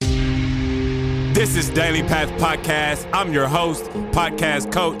This is Daily Path Podcast. I'm your host,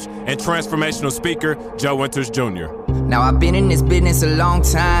 podcast coach, and transformational speaker, Joe Winters Jr. Now I've been in this business a long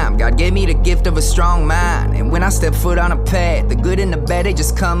time. God gave me the gift of a strong mind. And when I step foot on a path, the good and the bad, they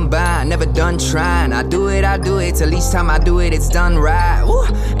just combine. Never done trying. I do it till each time I do it, it's done right. Ooh.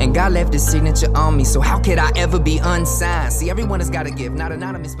 And God left his signature on me, so how could I ever be unsigned? See, everyone has got a gift, not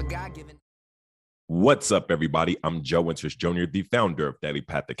anonymous, but God-given. What's up, everybody? I'm Joe Winters Jr., the founder of Daily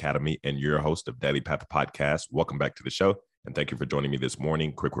Path Academy and your host of Daily Path Podcast. Welcome back to the show, and thank you for joining me this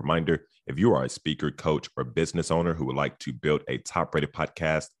morning. Quick reminder, if you are a speaker, coach, or business owner who would like to build a top-rated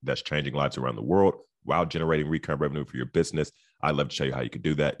podcast that's changing lives around the world while generating recurring revenue for your business, I'd love to show you how you can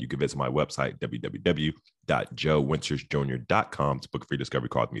do that. You can visit my website, www.joewintersjr.com, to book a free discovery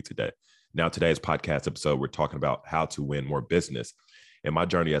call with me today. Now, today's podcast episode, we're talking about how to win more business. In my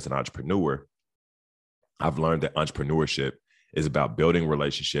journey as an entrepreneur, I've learned that entrepreneurship is about building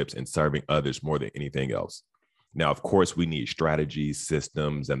relationships and serving others more than anything else. Now, of course, we need strategies,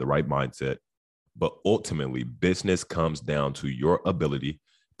 systems, and the right mindset, but ultimately, business comes down to your ability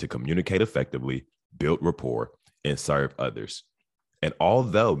to communicate effectively, build rapport, and serve others. And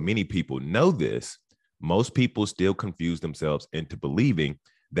although many people know this, most people still confuse themselves into believing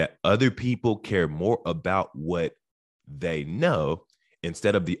that other people care more about what they know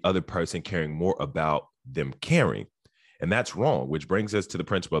instead of the other person caring more about them caring. And that's wrong, which brings us to the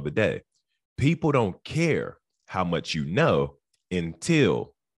principle of the day. People don't care how much you know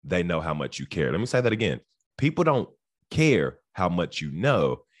until they know how much you care. Let me say that again. People don't care how much you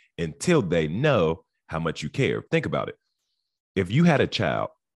know until they know how much you care. Think about it. If you had a child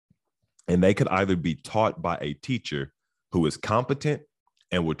and they could either be taught by a teacher who is competent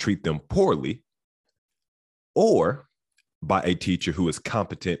and will treat them poorly, or by a teacher who is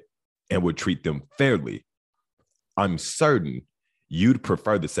competent and would treat them fairly, I'm certain you'd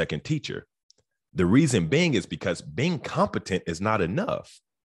prefer the second teacher. The reason being is because being competent is not enough.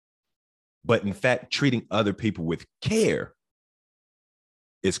 But in fact, treating other people with care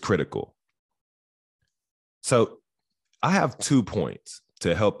is critical. So I have 2 points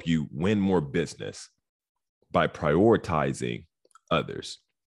to help you win more business by prioritizing others.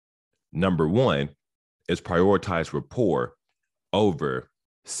 Number one is prioritize rapport over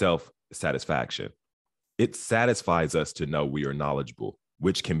self-satisfaction. It satisfies us to know we are knowledgeable,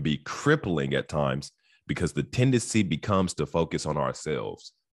 which can be crippling at times because the tendency becomes to focus on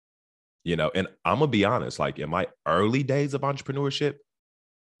ourselves. And I'm gonna be honest, like in my early days of entrepreneurship,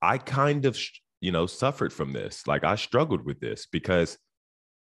 I kind of, suffered from this. Like I struggled with this because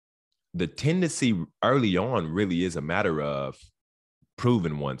the tendency early on really is a matter of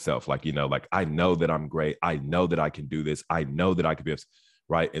proving oneself. Like I know that I'm great. I know that I can do this. I know that I can be this.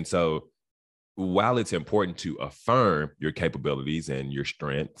 Right. And so while it's important to affirm your capabilities and your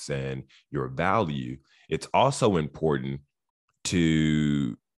strengths and your value, it's also important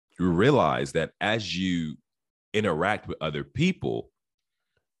to realize that as you interact with other people,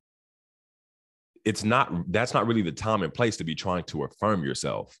 that's not really the time and place to be trying to affirm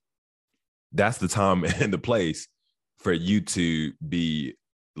yourself. That's the time and the place for you to be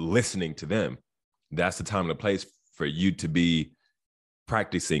listening to them. That's the time and the place for you to be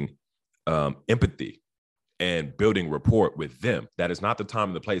practicing empathy and building rapport with them. That is not the time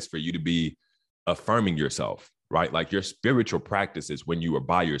and the place for you to be affirming yourself, right? Like your spiritual practices when you are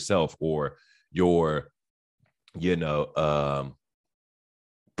by yourself, or your,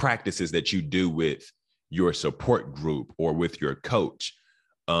 practices that you do with your support group or with your coach.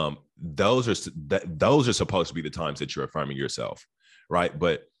 Those are supposed to be the times that you're affirming yourself, right?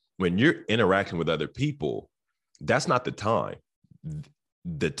 But when you're interacting with other people, that's not the time.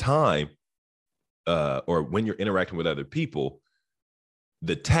 The time, or when you're interacting with other people,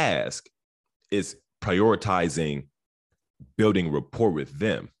 the task is prioritizing building rapport with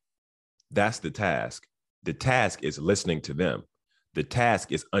them. That's the task. The task is listening to them. The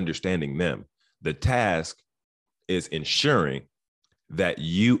task is understanding them. The task is ensuring that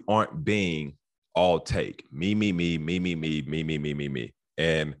you aren't being all take me.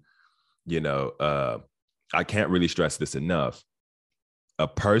 And, I can't really stress this enough. A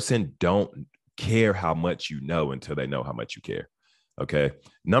person don't care how much you know until they know how much you care. Okay.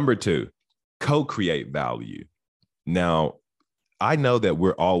 Number two, co-create value. Now, I know that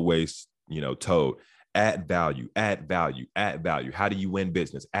we're always, told add value, add value, add value. How do you win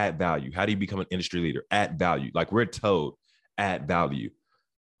business? Add value. How do you become an industry leader? Add value. Like we're told add value.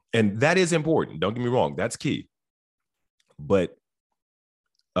 And that is important. Don't get me wrong. That's key. But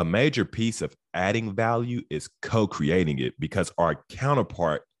a major piece of adding value is co-creating it, because our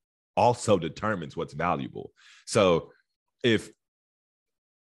counterpart also determines what's valuable. So if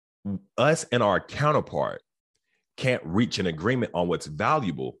us and our counterpart can't reach an agreement on what's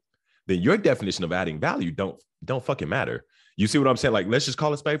valuable, then your definition of adding value don't fucking matter. You see what I'm saying? Like, let's just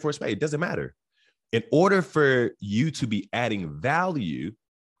call a spade for a spade. It doesn't matter. In order for you to be adding value,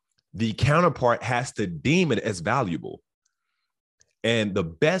 the counterpart has to deem it as valuable. And the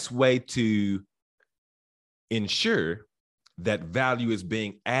best way to ensure that value is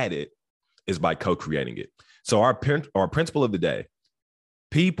being added is by co-creating it. So our principle of the day: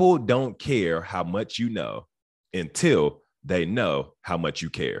 people don't care how much you know until they know how much you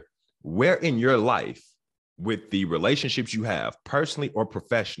care. Where in your life, with the relationships you have, personally or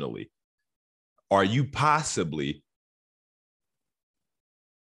professionally, are you possibly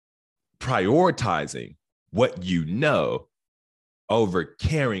prioritizing what you know over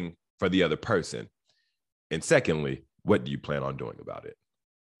caring for the other person? And secondly, what do you plan on doing about it?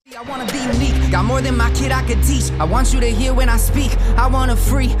 I wanna be unique, got more than my kid I could teach. I want you to hear when I speak. I wanna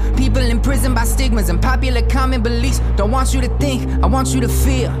free people imprisoned by stigmas and popular common beliefs. Don't want you to think, I want you to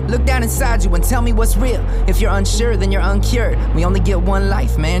feel. Look down inside you and tell me what's real. If you're unsure, then you're uncured. We only get one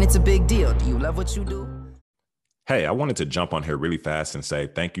life, man, it's a big deal. Do you love what you do? Hey, I wanted to jump on here really fast and say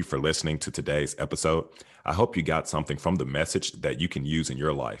thank you for listening to today's episode. I hope you got something from the message that you can use in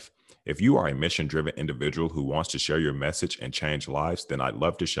your life. If you are a mission-driven individual who wants to share your message and change lives, then I'd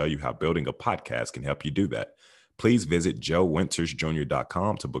love to show you how building a podcast can help you do that. Please visit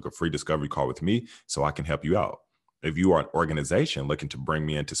joewintersjr.com to book a free discovery call with me so I can help you out. If you are an organization looking to bring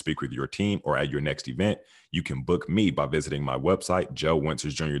me in to speak with your team or at your next event, you can book me by visiting my website,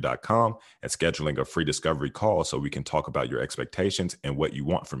 joewintersjr.com, and scheduling a free discovery call so we can talk about your expectations and what you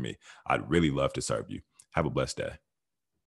want from me. I'd really love to serve you. Have a blessed day.